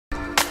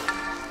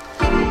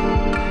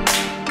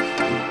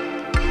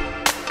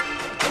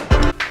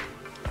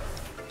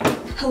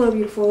Hello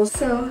beautiful.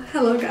 So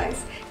hello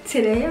guys,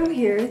 today I'm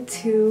here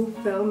to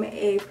film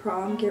a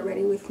prom get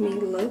ready with me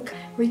look,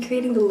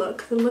 recreating the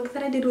look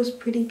that I did was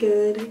pretty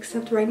good,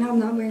 except right now I'm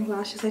not wearing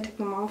lashes. I took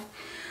them off,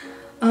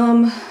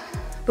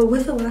 but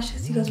with the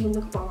lashes you guys will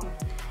look bomb.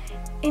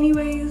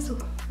 Anyways,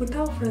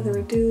 without further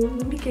ado,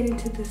 let me get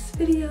into this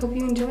video. Hope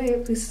you enjoy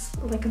it. Please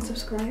like and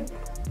subscribe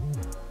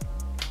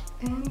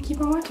and keep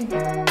on watching.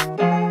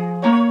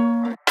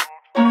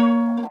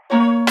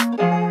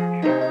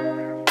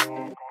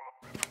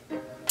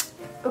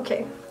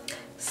 Okay,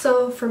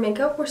 so for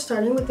makeup, we're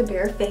starting with the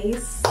bare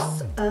face.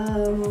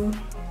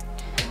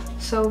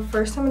 So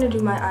first I'm gonna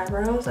do my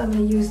eyebrows. I'm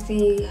gonna use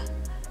the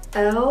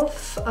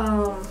e.l.f.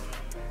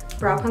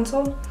 brow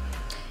pencil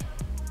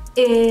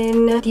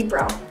in deep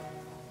brown.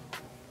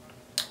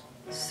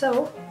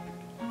 So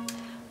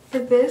for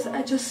this,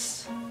 I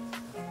just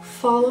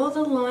follow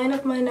the line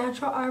of my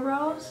natural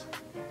eyebrows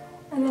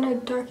and then I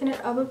darken it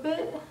up a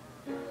bit.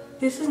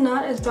 This is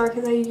not as dark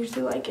as I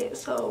usually like it,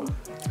 so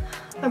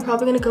I'm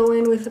probably gonna go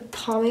in with a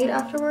pomade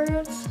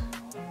afterwards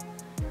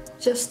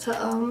just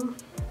to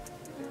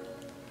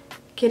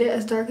get it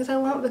as dark as I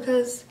want,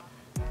 because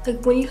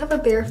like when you have a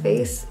bare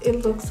face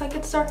it looks like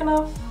it's dark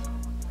enough,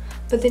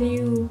 but then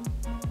you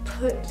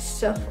put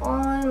stuff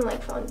on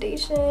like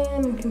foundation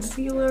and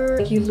concealer,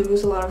 like you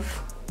lose a lot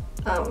of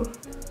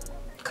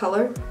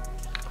color.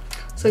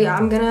 So yeah,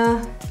 I'm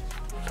gonna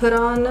put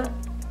on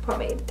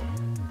pomade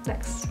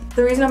next.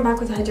 The reason I'm back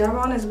with the hijab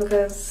on is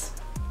because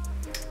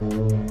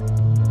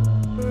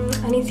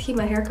I need to keep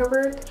my hair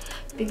covered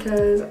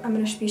because I'm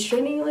gonna be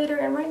straightening it later,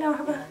 and right now I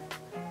have a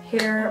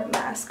hair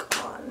mask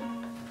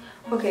on.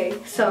 Okay,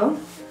 so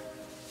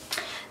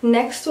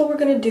next what I'm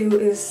gonna do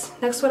is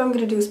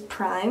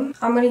prime.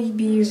 I'm gonna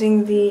be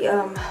using the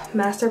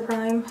Master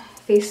Prime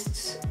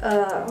face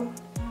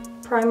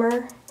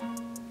primer.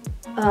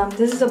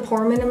 This is a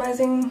pore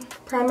minimizing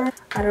primer.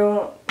 I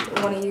don't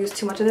want to use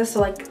too much of this, so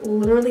like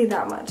literally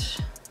that much.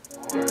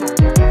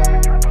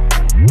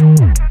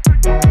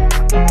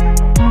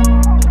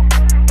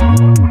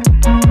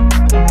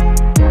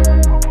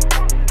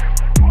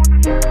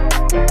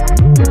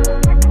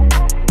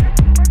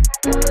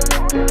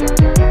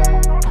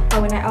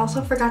 Oh, and I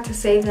also forgot to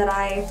say that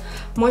I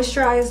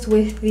moisturized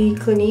with the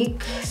Clinique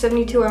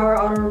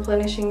 72-hour auto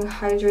replenishing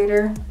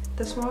hydrator,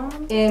 this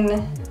one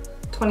in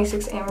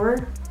 26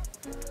 Amber.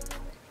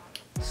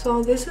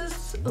 So this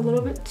is a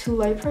little bit too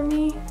light for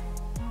me,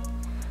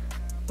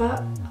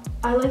 but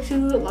I like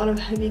to do a lot of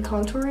heavy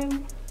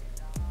contouring.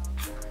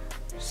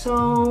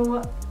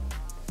 So,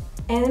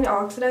 and it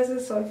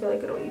oxidizes, so I feel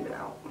like it'll even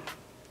out.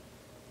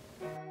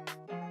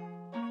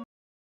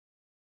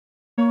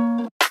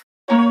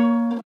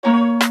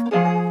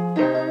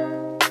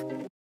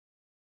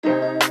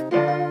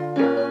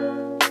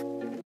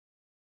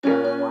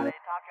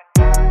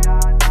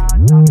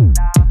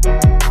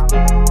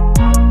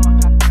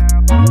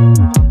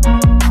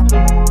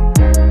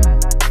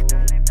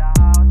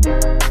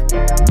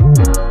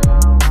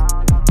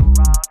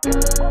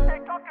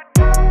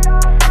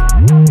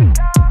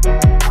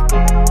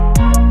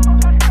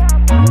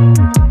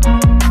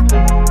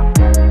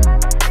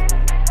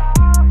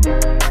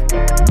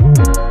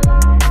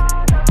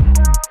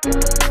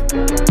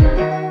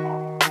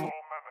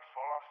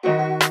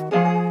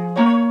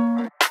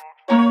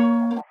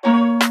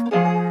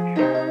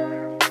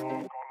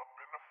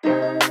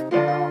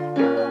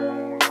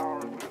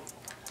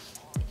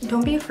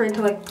 Don't be afraid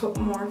to like put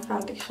more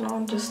foundation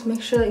on. Just make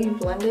sure that you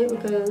blend it,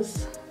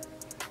 because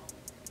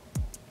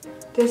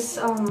this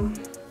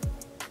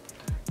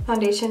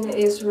foundation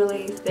is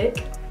really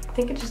thick. I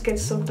think it just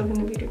gets soaked up in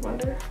the beauty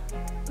blender.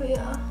 But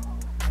yeah.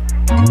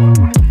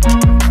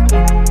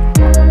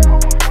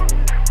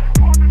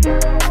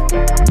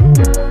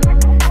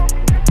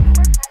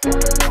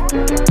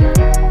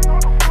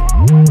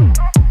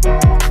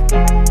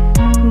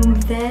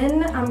 And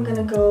then I'm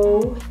gonna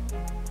go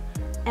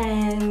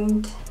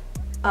and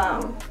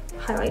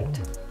highlight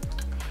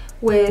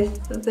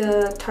with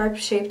the Tarte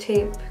Shape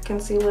Tape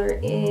concealer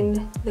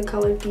in the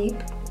color Deep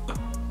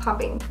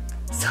Popping.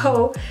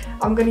 So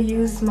I'm gonna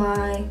use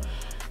my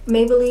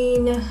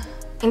Maybelline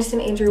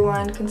Instant Age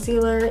Rewind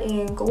concealer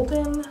in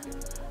Golden,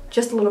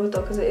 just a little bit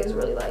though because it is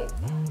really light.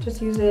 Just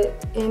use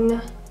it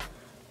in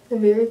the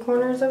very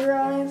corners of your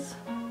eyes,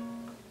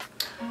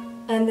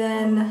 and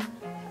then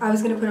I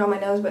was gonna put it on my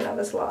nose, but no,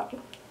 that's a lot.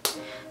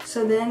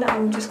 So then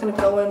I'm just gonna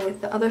go in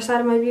with the other side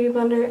of my beauty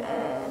blender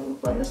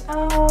and blend this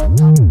out.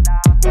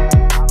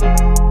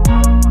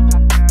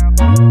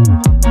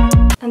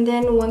 And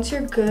then once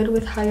you're good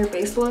with how your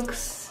base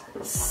looks,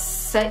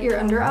 set your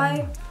under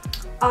eye.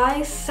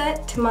 I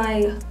set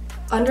my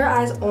under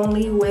eyes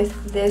only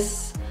with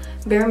this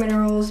Bare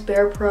Minerals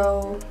Bare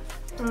Pro,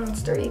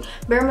 it's dirty,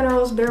 Bare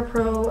Minerals Bare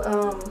Pro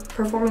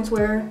Performance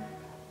Wear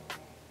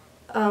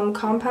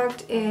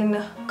compact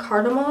in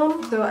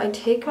cardamom. So I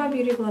take my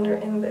beauty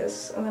blender in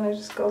this and then I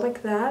just go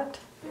like that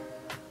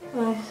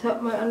and I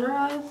set my under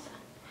eyes,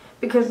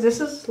 because this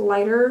is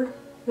lighter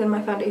than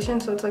my foundation,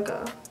 so it's like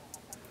a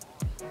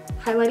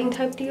highlighting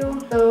type deal.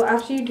 So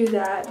after you do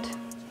that,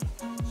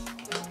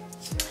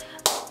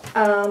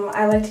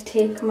 I like to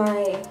take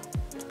my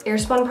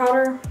Airspun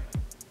powder,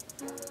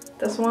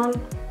 this one,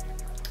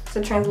 it's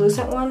a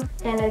translucent one,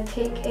 and I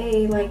take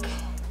a like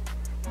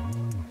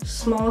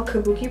small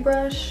kabuki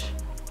brush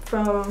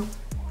from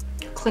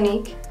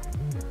Clinique,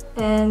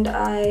 and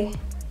I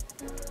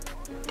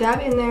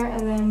dab in there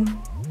and then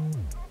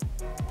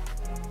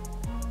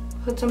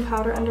put some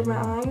powder under my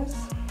eyes.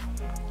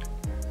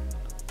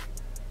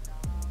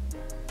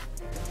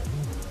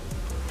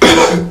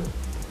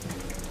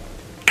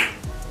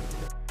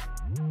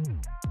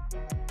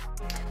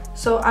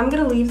 So I'm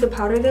gonna leave the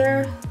powder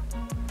there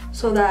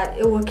so that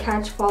it will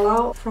catch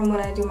fallout from when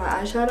I do my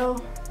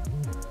eyeshadow.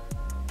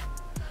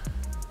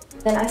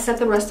 Then I set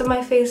the rest of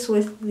my face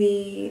with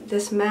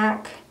this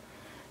MAC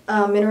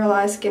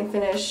mineralized skin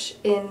finish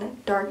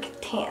in dark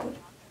tan.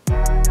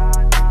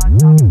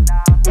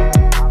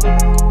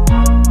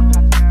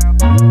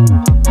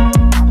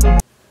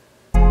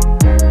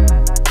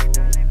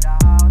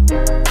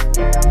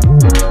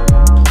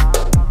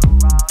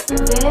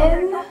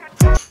 Then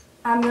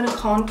I'm gonna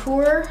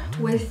contour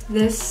with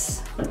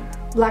this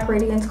Black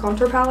Radiance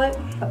contour palette.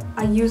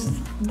 I use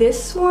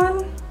this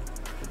one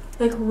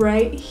like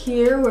right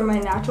here where my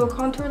natural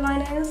contour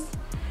line is,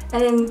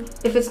 and then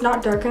if it's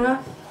not dark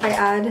enough, I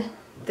add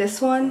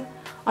this one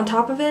on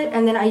top of it,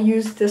 and then I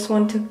use this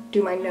one to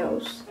do my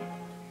nose.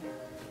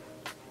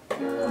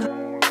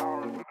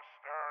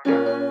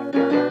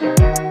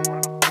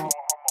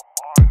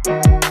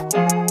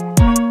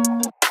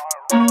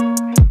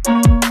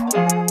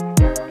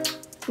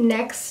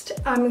 Next,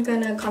 I'm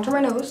gonna contour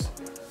my nose.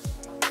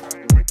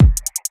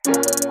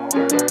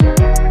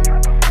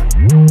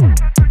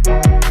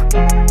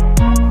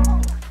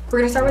 We're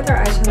gonna start with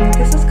our eyeshadow.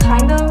 This is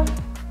kind of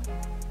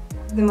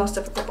the most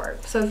difficult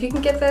part. So if you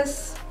can get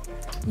this,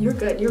 you're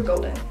good, you're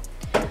golden.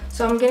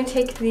 So I'm gonna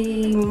take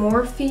the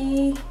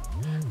Morphe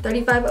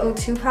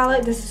 3502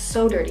 palette. This is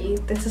so dirty.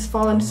 This has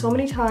fallen so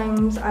many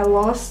times. I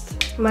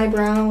lost my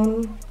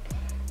brown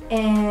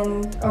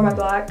or my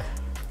black.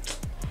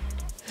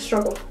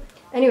 Struggle.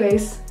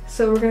 Anyways,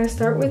 so we're gonna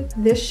start with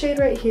this shade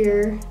right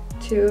here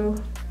to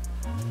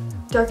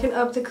darken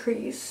up the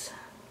crease.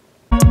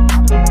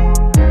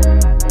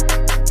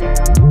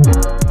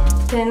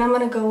 Then I'm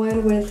gonna go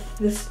in with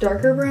this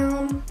darker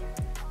brown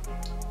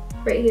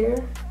right here.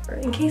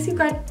 In case you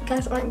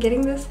guys aren't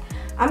getting this,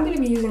 I'm gonna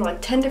be using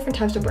like 10 different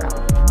types of brown.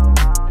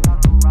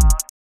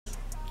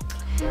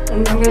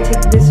 And I'm gonna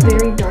take this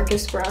very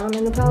darkest brown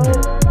in the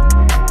palette.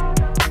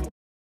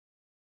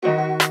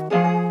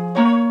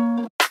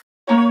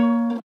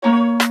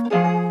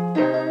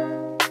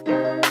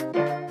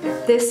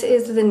 This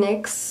is the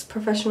NYX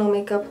Professional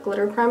Makeup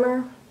Glitter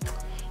Primer.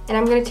 And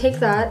I'm gonna take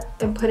that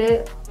and put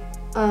it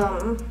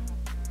on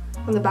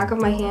the back of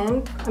my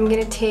hand. I'm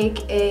gonna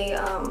take a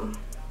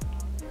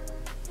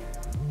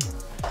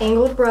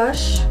angled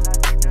brush.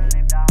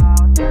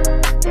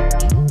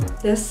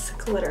 This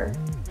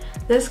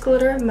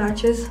glitter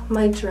matches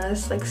my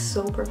dress like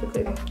so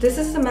perfectly. This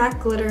is the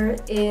MAC glitter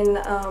in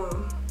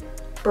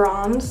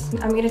bronze.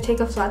 I'm gonna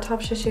take a flat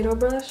top Shiseido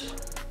brush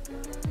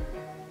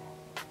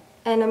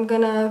and I'm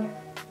gonna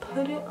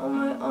put it on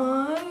my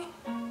eye,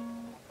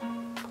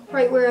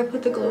 right where I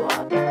put the glue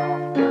on.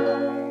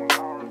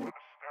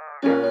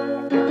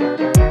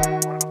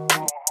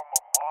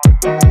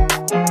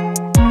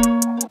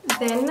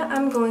 Then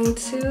I'm going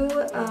to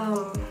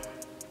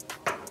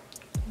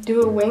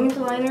do a winged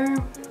liner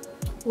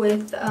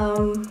with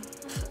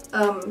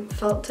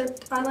felt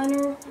tipped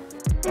eyeliner.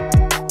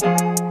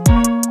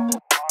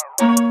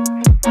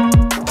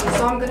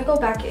 So I'm gonna go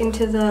back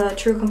into the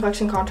True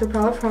Complexion Contour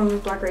Palette from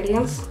Black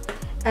Radiance,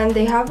 and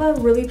they have a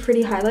really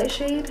pretty highlight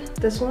shade,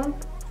 this one.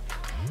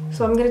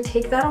 So I'm gonna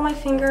take that on my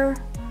finger,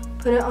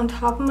 put it on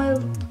top of my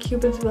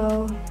Cupid's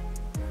bow,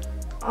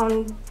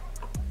 on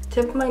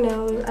tip of my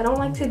nose. I don't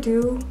like to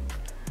do,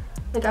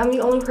 like, I'm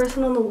the only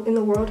person in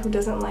the world who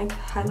doesn't like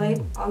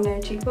highlight on their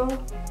cheekbone,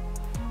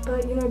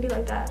 but you know, it'd be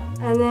like that.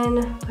 And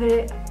then put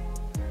it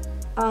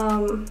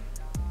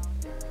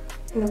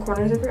in the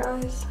corners of your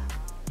eyes.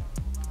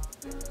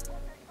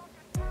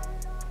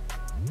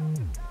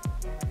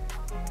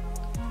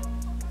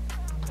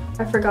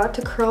 I forgot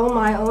to curl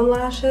my own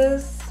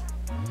lashes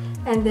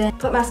and then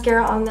put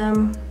mascara on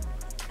them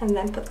and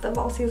then put the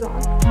falsies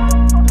on.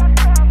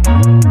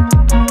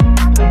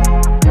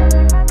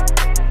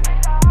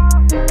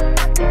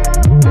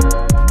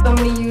 So I'm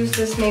going to use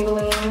this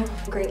Maybelline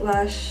Great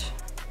Lash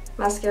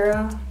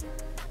mascara.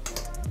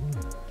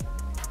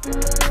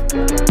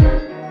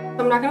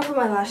 I'm not going to put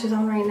my lashes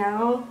on right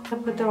now. I'll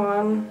put them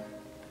on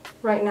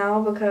right now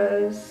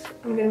because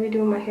I'm going to be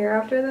doing my hair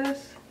after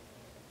this.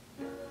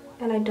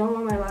 And I don't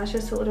want my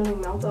lashes to literally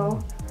melt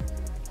off.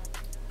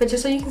 But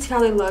just so you can see how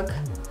they look,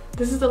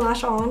 this is the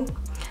lash on,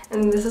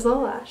 and this is the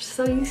lash.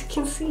 So you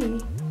can see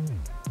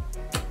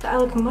that I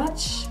look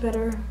much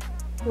better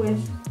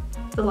with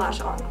the lash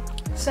on.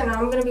 So now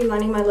I'm going to be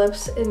lining my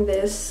lips in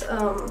this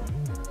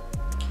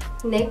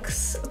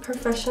NYX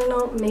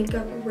Professional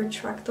Makeup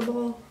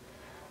Retractable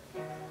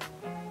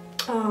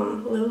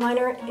lip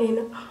liner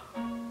in,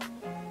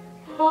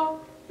 oh,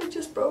 I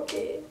just broke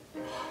it.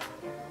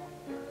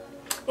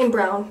 in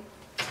brown.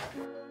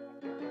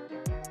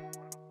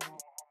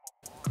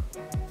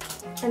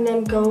 And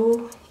then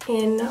go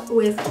in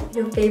with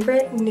your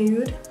favorite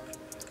nude.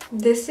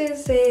 This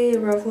is a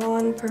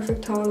Revlon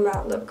Perfect Tone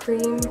Matte Lip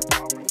Cream.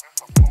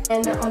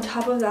 And on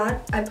top of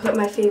that, I put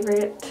my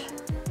favorite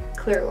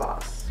clear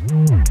gloss.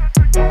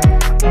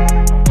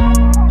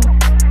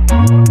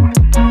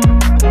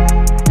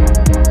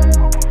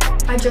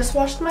 I just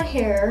washed my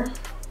hair.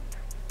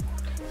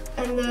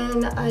 And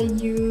then I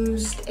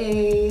used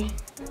a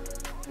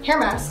hair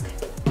mask.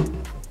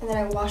 And then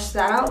I washed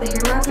that out. The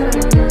hair mask that I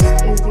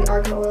used is the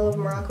Argan Oil of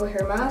Morocco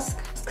hair mask.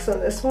 So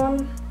this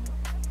one.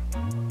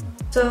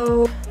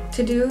 So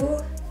to do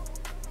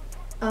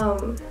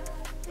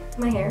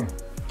my hair,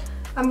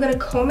 I'm gonna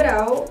comb it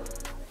out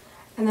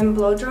and then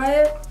blow dry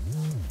it.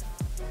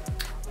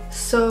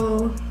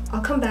 So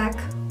I'll come back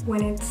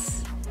when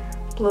it's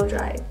blow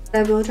dried.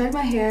 I blow dried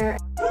my hair.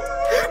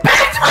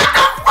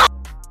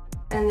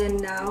 And then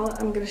now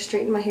I'm gonna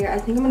straighten my hair. I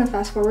think I'm gonna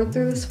fast forward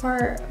through this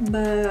part,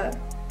 but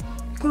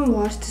you can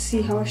watch to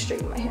see how I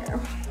straighten my hair.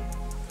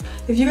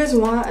 If you guys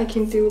want, I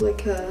can do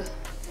like a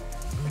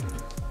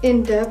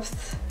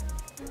in-depth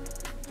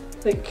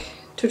like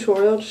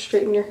tutorial to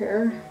straighten your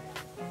hair.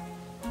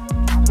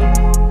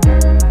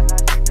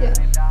 Yeah.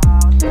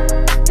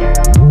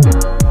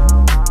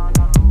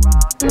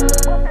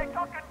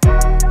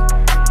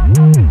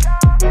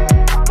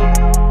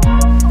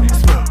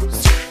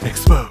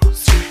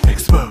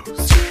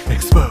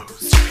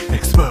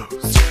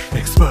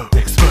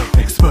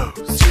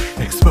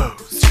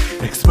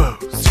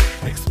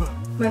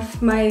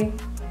 My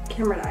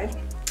camera died,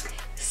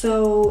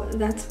 so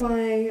that's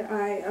why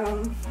I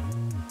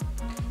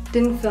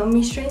didn't film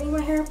me straightening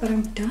my hair, but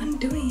I'm done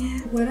doing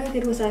it. What I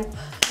did was I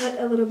put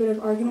a little bit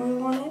of argan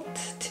oil on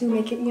it to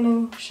make it, you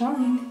know,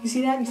 shine. You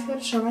see that? You see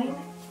that shine?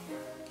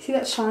 You see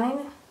that shine?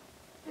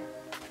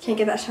 Can't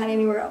get that shine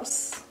anywhere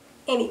else.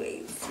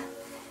 Anyways,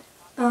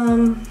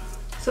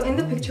 so in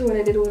the picture what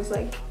I did was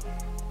like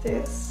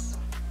this.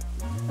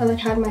 I like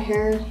had my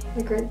hair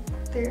like right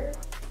there.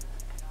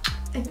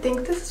 I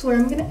think this is where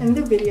I'm gonna end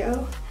the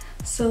video.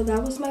 So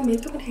that was my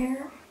makeup and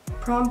hair.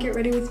 Prom Get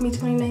Ready With Me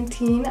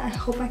 2019. I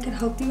hope I could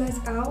help you guys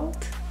out.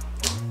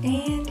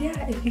 And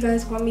yeah, if you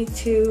guys want me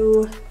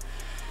to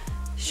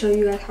show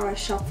you guys how I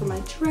shop for my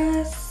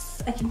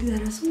dress, I can do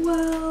that as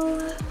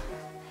well.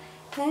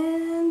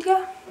 And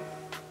yeah,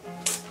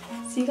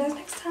 see you guys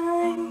next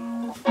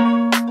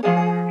time.